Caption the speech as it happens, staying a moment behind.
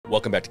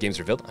Welcome back to Games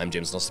Revealed. I'm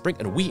James Nelson Brink,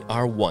 and we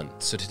are one.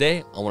 So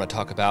today I want to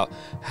talk about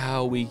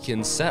how we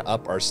can set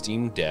up our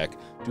Steam Deck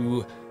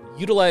to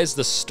utilize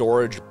the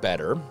storage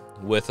better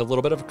with a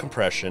little bit of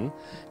compression.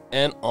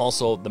 And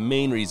also the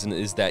main reason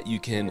is that you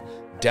can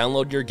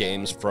download your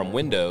games from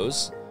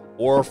Windows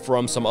or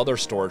from some other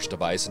storage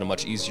device in a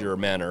much easier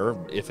manner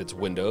if it's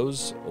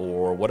Windows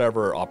or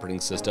whatever operating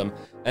system,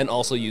 and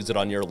also use it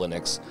on your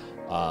Linux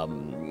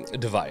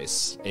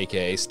device,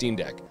 aka Steam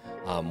Deck.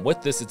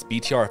 With this, it's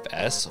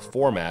BTRFS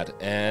format,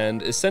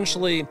 and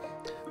essentially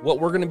what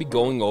we're going to be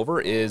going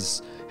over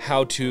is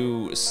how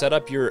to set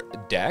up your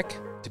deck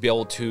to be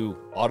able to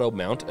auto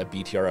mount a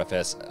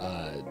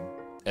BTRFS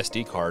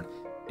SD card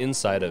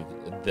inside of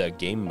the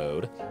game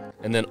mode,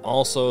 and then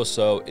also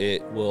so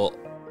it will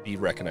be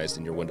recognized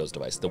in your Windows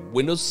device. The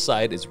Windows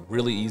side is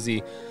really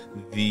easy.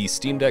 The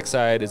Steam Deck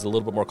side is a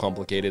little bit more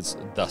complicated,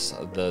 thus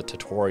the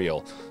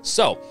tutorial.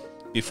 So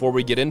before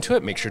we get into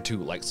it, make sure to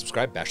like,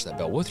 subscribe, bash that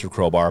bell with your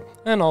crowbar,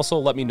 and also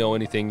let me know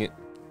anything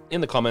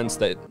in the comments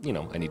that, you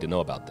know, I need to know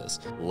about this.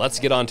 Let's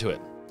get on to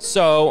it.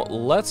 So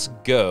let's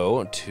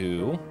go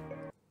to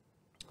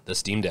the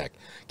Steam Deck.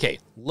 Okay,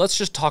 let's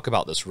just talk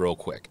about this real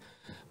quick.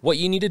 What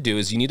you need to do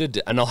is you need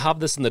to, and I'll have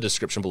this in the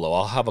description below.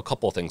 I'll have a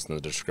couple of things in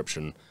the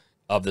description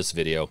of this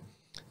video.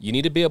 You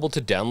need to be able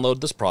to download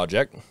this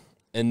project,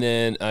 and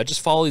then just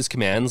follow these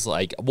commands.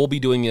 Like, we'll be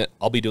doing it.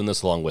 I'll be doing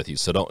this along with you,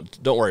 so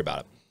don't worry about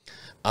it.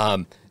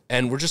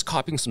 And we're just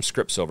copying some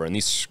scripts over, and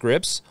these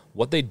scripts,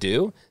 what they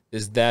do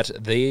is that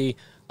they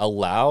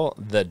allow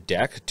the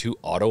deck to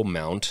auto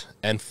mount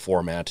and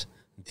format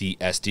the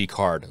SD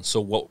card.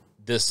 So what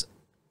this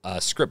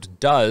script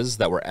does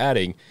that we're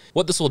adding,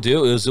 what this will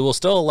do is it will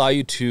still allow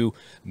you to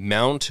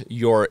mount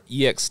your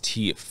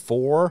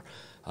ext4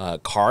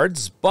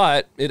 cards,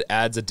 but it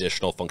adds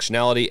additional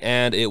functionality,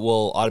 and it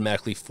will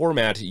automatically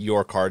format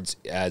your cards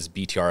as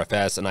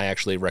BTRFS. And I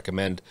actually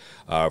recommend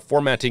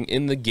formatting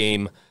in the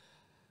game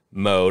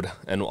mode,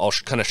 and I'll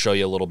kind of show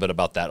you a little bit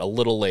about that a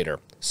little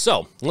later.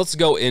 So let's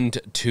go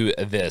into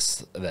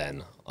this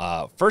then.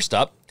 First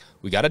up,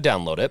 we got to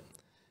download it.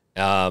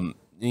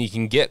 You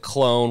can get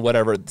clone,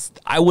 whatever.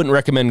 I wouldn't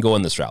recommend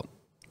going this route.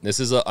 This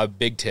is a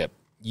big tip.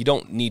 You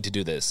don't need to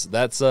do this.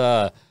 That's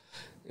I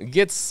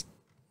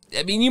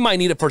mean, you might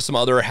need it for some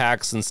other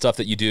hacks and stuff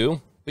that you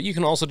do, but you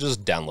can also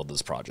just download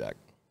this project.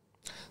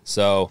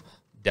 So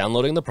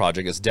downloading the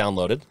project is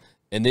downloaded,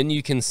 and then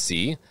you can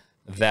see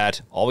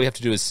that all we have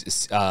to do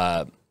is,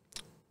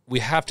 we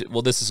have to,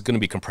 well, this is going to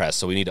be compressed,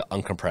 so we need to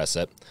uncompress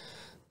it.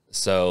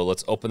 So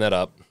let's open that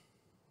up,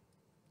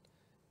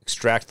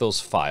 extract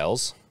those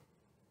files,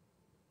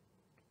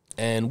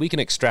 and we can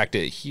extract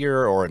it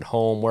here or in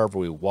home, wherever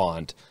we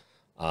want.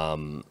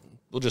 We'll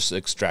just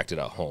extract it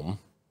at home.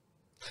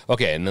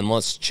 Okay, and then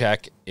let's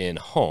check in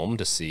home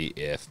to see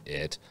if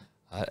it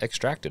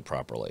extracted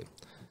properly.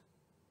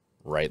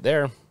 Right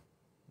there,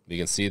 you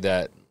can see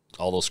that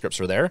all those scripts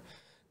are there.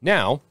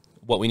 Now,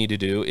 what we need to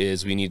do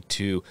is we need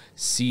to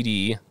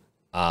CD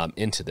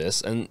into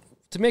this, and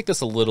to make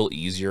this a little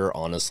easier,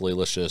 honestly,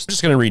 we're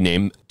just going to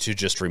rename to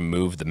just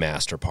remove the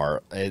master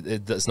part.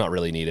 It's not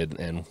really needed,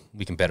 and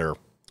we can better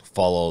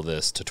follow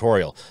this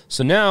tutorial.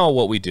 So now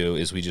what we do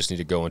is we just need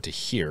to go into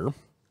here.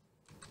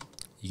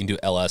 You can do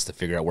LS to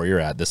figure out where you're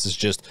at. This is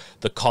just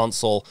the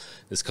console.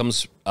 This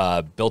comes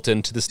built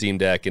into the Steam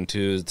Deck,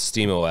 into the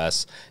Steam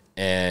OS,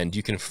 and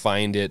you can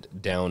find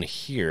it down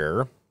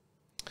here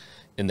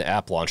in the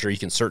app launcher. You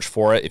can search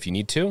for it if you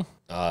need to,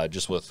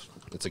 just with,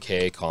 it's a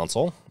K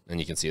console, and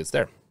you can see it's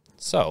there.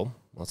 So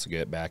let's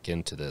get back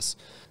into this.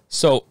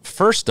 So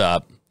first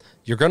up,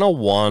 you're gonna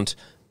want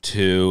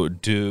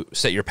to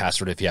set your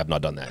password if you have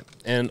not done that.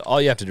 And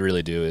all you have to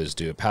really do is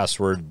do a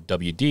password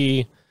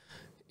WD,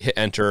 hit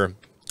enter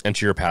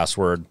your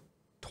password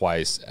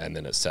twice, and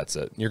then it sets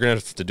it. You're gonna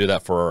have to do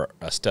that for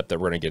a step that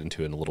we're gonna get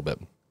into in a little bit.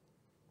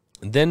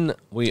 And then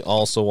we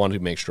also want to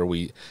make sure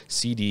we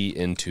CD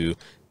into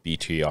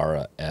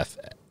BTRF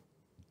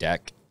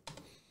deck,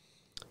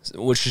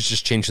 which is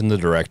just changing the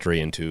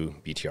directory into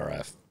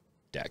BTRF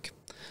deck.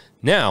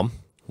 Now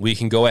we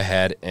can go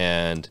ahead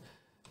and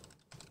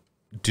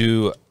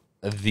do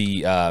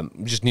the,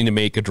 just need to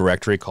make a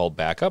directory called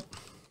backup.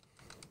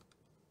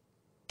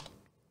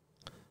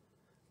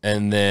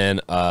 And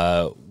then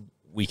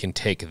we can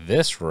take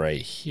this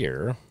right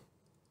here,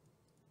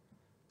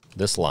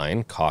 this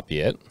line, copy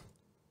it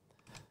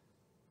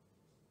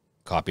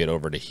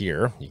over to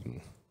here. You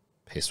can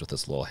paste with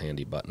this little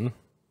handy button.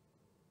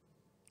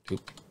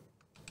 Oop.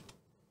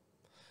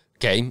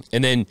 Okay,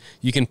 and then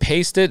you can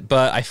paste it,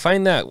 but I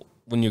find that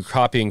when you're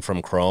copying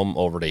from Chrome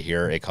over to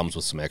here, it comes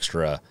with some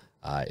extra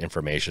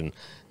information.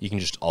 You can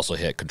just also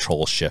hit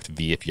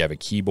Control-Shift-V if you have a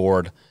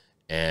keyboard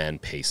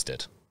and paste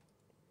it.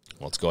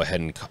 Let's go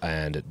ahead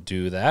and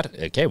do that.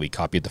 Okay, we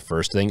copied the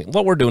first thing.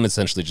 What we're doing is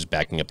essentially just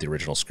backing up the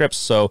original scripts.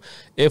 So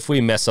if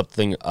we mess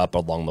something up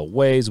along the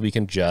ways, we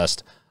can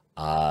just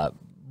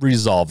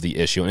resolve the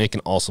issue, and it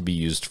can also be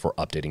used for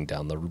updating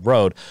down the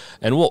road.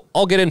 And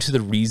I'll get into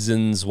the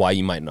reasons why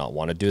you might not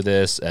want to do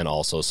this, and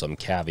also some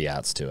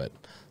caveats to it.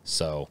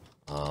 So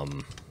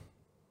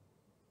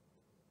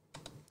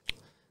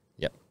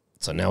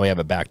So now we have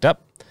it backed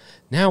up.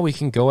 Now we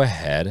can go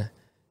ahead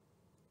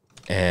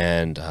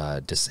and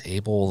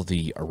disable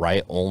the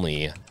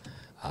write-only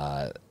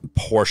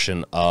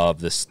portion of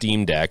the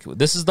Steam Deck.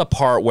 This is the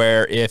part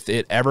where if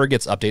it ever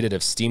gets updated,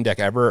 if Steam Deck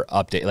ever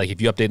update, like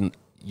if you update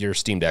your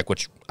Steam Deck,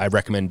 which I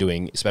recommend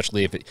doing,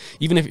 especially if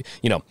even if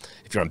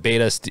if you're on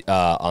beta,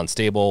 on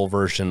stable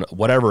version,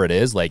 whatever it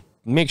is, like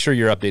make sure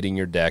you're updating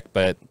your deck.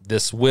 But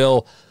this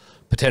will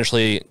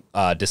potentially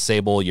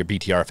disable your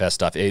BTRFS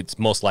stuff. It's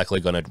most likely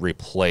going to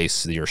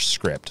replace your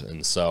script,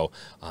 and so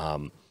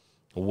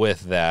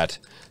with that,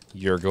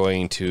 you're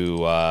going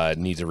to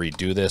need to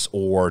redo this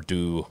or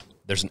do.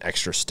 There's an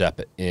extra step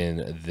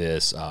in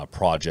this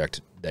project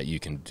that you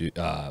can do,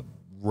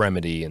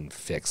 remedy and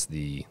fix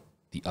the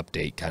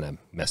update kind of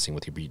messing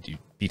with your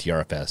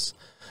BTRFS.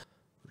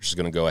 We're just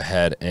going to go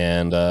ahead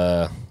and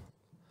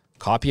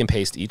copy and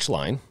paste each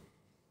line.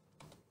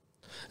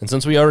 And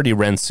since we already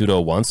ran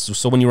sudo once,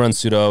 so when you run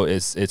sudo,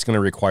 it's going to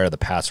require the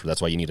password.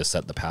 That's why you need to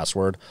set the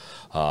password.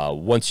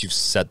 Once you've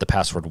set the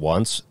password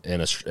once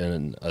in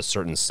a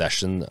certain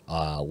session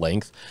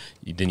length,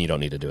 then you don't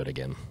need to do it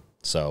again.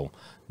 So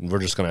we're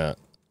just going to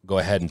go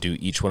ahead and do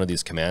each one of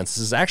these commands.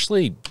 This is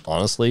actually,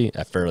 honestly,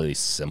 a fairly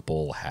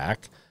simple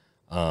hack.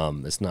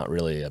 It's not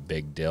really a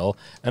big deal.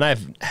 And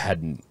I've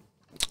had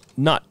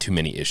not too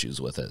many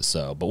issues with it.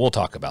 So, but we'll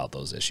talk about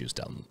those issues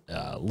down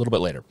a little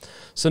bit later.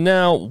 So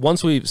now,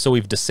 once we've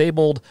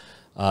disabled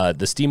the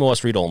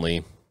SteamOS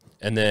read-only,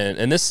 and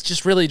this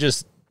just really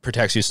just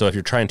protects you. So if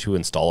you're trying to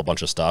install a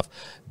bunch of stuff,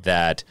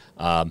 that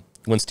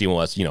when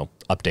SteamOS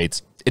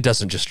updates, it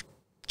doesn't just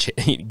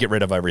get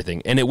rid of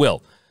everything, and it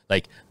will.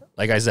 Like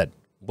I said,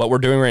 what we're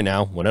doing right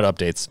now, when it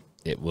updates,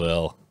 it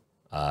will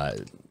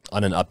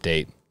on an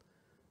update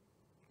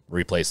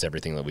replace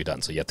everything that we've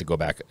done. So you have to go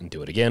back and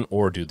do it again,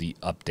 or do the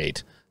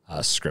update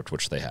script,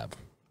 which they have.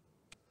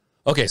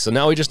 Okay, so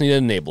now we just need to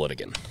enable it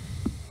again.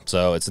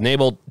 So it's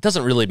enabled. It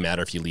doesn't really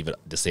matter if you leave it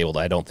disabled.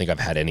 I don't think I've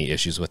had any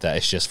issues with that.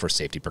 It's just for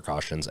safety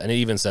precautions. And it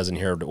even says in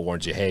here, it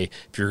warns you, hey,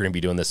 if you're going to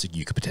be doing this,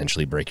 you could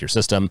potentially break your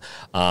system.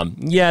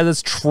 Yeah,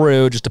 that's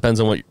true. It just depends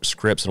on what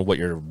scripts and what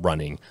you're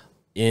running.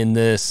 In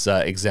this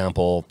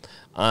example,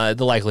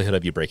 the likelihood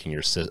of you breaking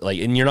your system,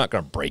 and you're not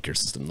going to break your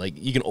system. Like,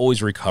 you can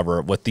always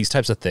recover with these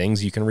types of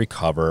things. You can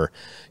recover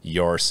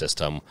your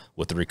system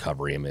with the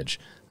recovery image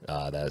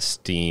that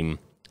Steam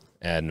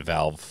and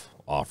Valve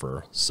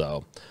offer.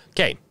 So,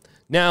 okay.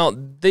 Now,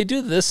 they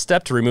do this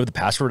step to remove the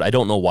password. I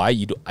don't know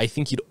why. I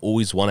think you'd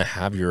always want to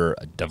have your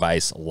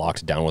device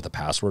locked down with a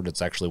password.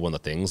 It's actually one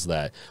of the things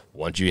that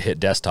once you hit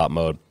desktop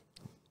mode,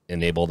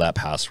 enable that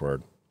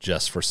password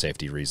just for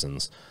safety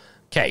reasons.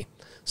 Okay,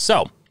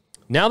 so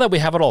now that we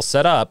have it all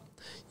set up,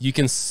 you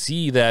can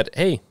see that,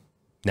 hey,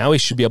 now we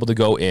should be able to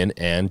go in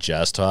and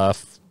just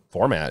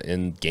format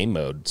in game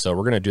mode. So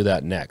we're going to do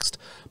that next.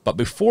 But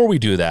before we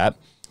do that,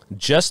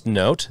 just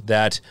note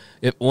that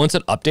once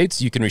it updates,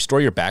 you can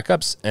restore your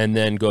backups and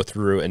then go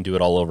through and do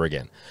it all over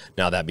again.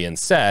 Now, that being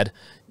said,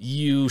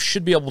 you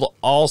should be able to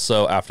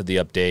also, after the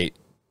update,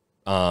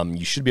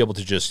 you should be able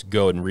to just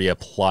go and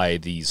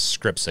reapply these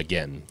scripts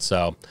again.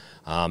 So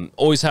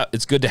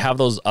it's good to have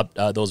those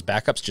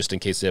backups just in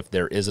case if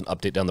there is an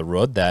update down the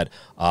road that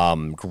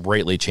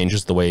greatly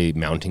changes the way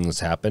mounting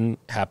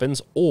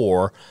happens,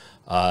 or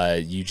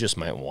you just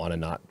might want to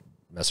not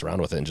mess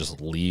around with it and just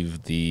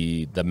leave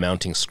the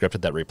mounting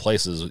script that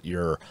replaces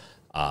your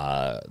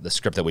the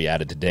script that we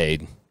added today.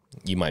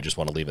 You might just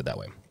want to leave it that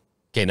way.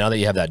 Okay, now that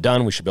you have that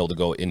done, we should be able to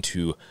go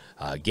into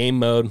game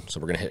mode.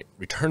 So we're going to hit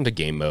return to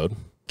game mode.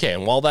 Okay,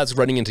 and while that's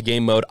running into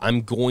game mode,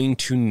 I'm going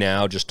to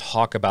now just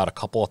talk about a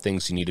couple of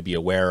things you need to be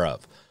aware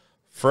of.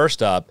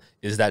 First up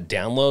is that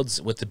downloads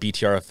with the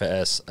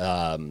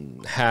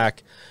BTRFS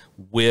hack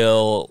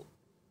will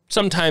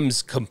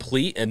sometimes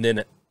complete and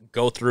then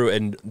go through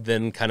and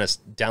then kind of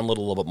download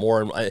a little bit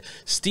more. And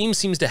Steam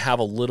seems to have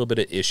a little bit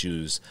of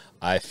issues,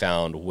 I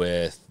found,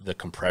 with the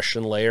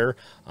compression layer.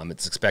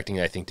 It's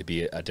expecting, I think, to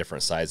be a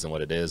different size than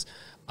what it is.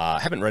 I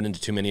haven't run into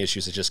too many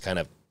issues. It just kind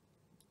of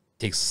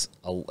takes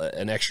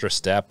an extra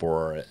step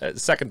or a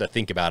second to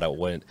think about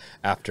it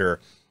after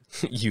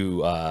you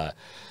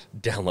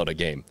download a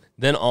game.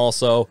 Then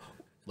also,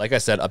 like I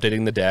said,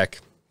 updating the deck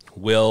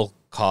will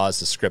cause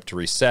the script to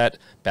reset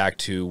back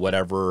to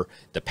whatever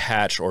the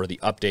patch or the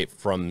update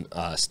from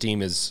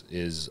Steam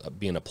is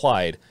being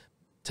applied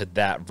to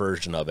that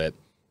version of it.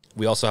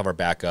 We also have our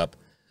backup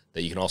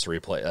that you can also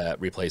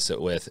replace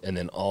it with, and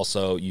then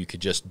also you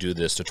could just do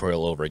this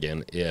tutorial over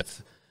again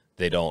if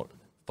they don't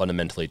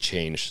fundamentally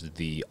change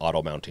the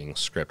auto mounting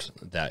script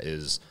that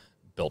is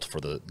built for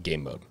the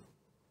game mode.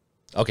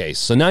 Okay,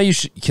 so now you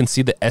can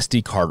see the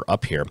SD card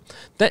up here.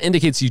 That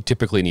indicates you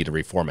typically need to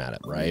reformat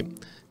it, right?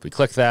 If we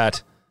click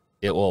that,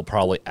 it will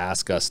probably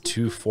ask us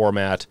to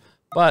format,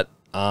 but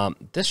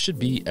this should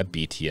be a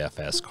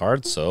BTRFS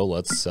card, so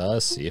let's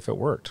see if it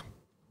worked.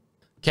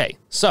 Okay,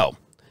 so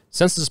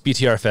since this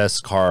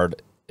BTRFS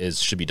card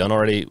should be done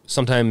already,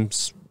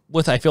 sometimes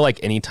I feel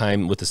like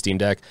anytime with the Steam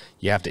Deck,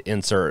 you have to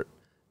insert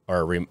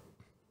or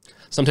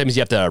sometimes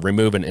you have to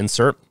remove and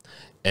insert,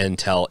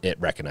 until it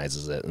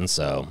recognizes it. And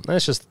so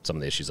that's just some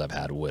of the issues I've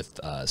had with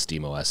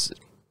SteamOS.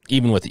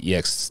 Even with the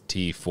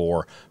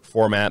ext4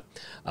 format,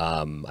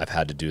 I've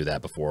had to do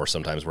that before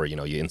sometimes where, you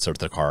insert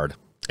the card,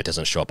 it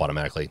doesn't show up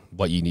automatically.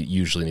 What you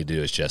usually need to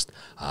do is just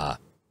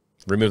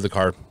remove the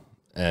card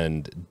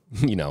and,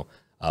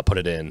 put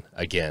it in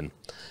again.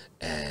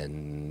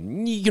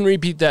 And you can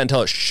repeat that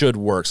until it should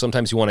work.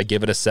 Sometimes you want to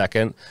give it a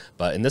second,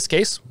 but in this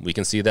case, we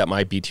can see that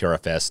my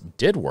BTRFS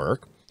did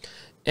work.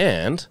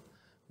 And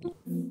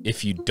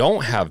if you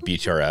don't have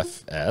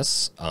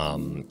BTRFS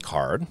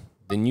card,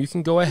 then you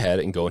can go ahead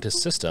and go into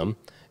System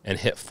and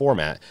hit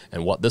Format.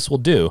 And what this will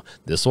do,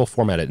 this will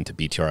format it into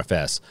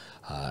BTRFS,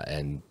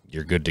 and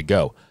you're good to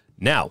go.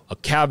 Now, a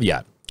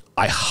caveat.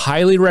 I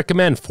highly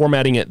recommend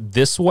formatting it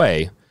this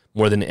way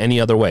more than any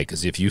other way,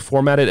 because if you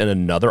format it in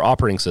another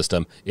operating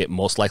system, it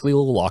most likely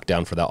will lock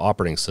down for that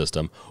operating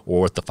system,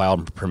 or if the file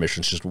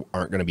permissions just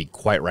aren't going to be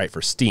quite right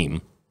for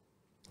Steam.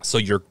 So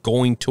you're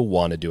going to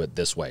want to do it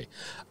this way.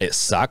 It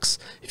sucks.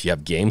 If you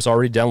have games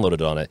already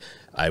downloaded on it,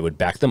 I would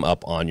back them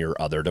up on your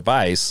other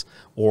device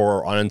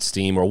or on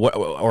Steam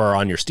or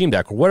on your Steam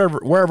Deck or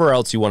wherever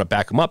else you want to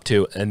back them up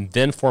to, and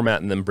then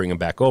format and then bring them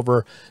back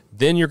over.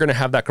 Then you're going to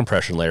have that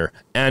compression layer,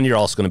 and you're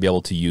also going to be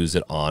able to use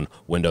it on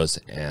Windows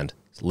and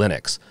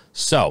Linux.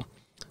 So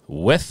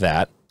with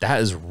that, that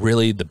is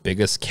really the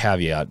biggest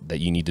caveat that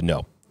you need to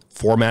know.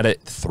 Format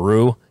it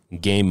through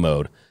game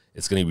mode.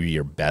 It's going to be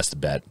your best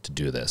bet to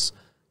do this.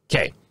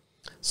 Okay,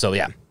 so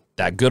yeah,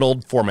 that good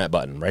old format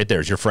button right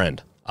there is your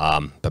friend,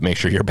 but make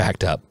sure you're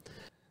backed up.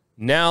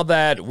 Now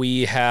that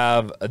we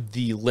have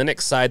the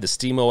Linux side, the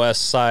SteamOS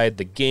side,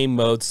 the game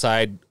mode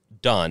side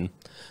done,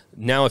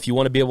 now if you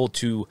want to be able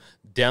to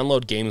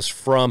download games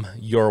from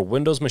your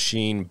Windows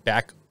machine,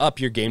 back up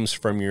your games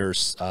from your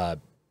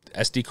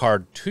SD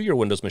card to your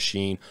Windows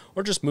machine,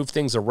 or just move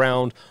things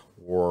around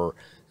or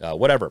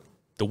whatever.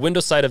 The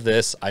Windows side of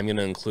this, I'm going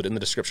to include in the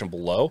description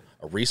below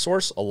a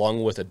resource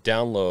along with a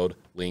download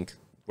link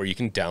where you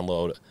can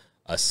download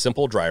a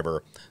simple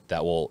driver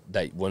that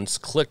once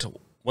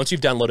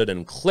you've downloaded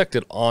and clicked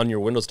it on your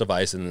Windows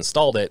device and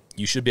installed it,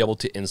 you should be able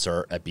to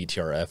insert a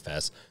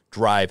BTRFS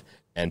drive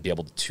and be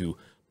able to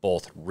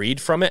both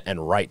read from it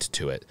and write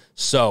to it.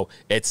 So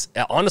it's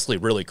honestly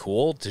really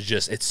cool to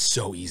it's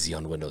so easy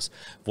on Windows.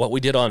 What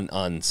we did on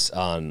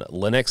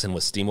Linux and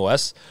with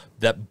SteamOS,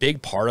 that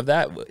big part of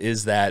that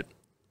is that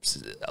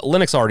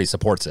Linux already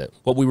supports it.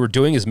 What we were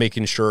doing is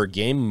making sure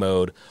game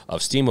mode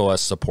of SteamOS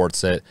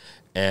supports it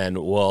and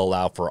will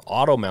allow for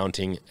auto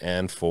mounting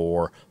and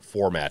for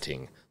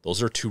formatting.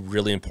 Those are two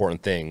really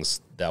important things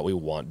that we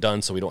want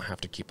done, so we don't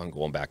have to keep on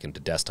going back into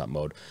desktop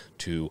mode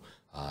to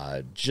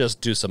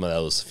just do some of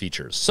those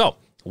features. So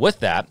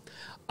with that,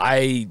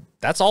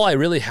 that's all I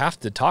really have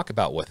to talk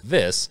about with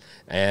this.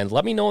 And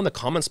let me know in the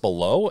comments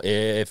below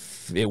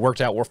if it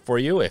worked out for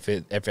you, if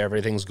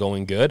everything's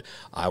going good.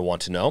 I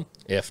want to know.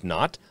 If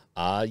not,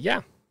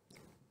 yeah,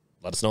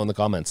 let us know in the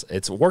comments.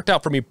 It's worked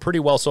out for me pretty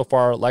well so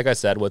far, like I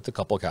said, with a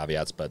couple of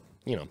caveats, but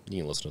you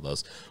can listen to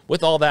those.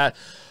 With all that,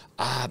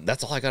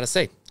 that's all I got to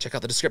say. Check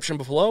out the description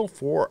below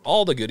for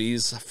all the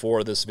goodies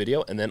for this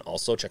video, and then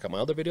also check out my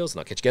other videos, and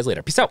I'll catch you guys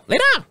later. Peace out.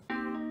 Later.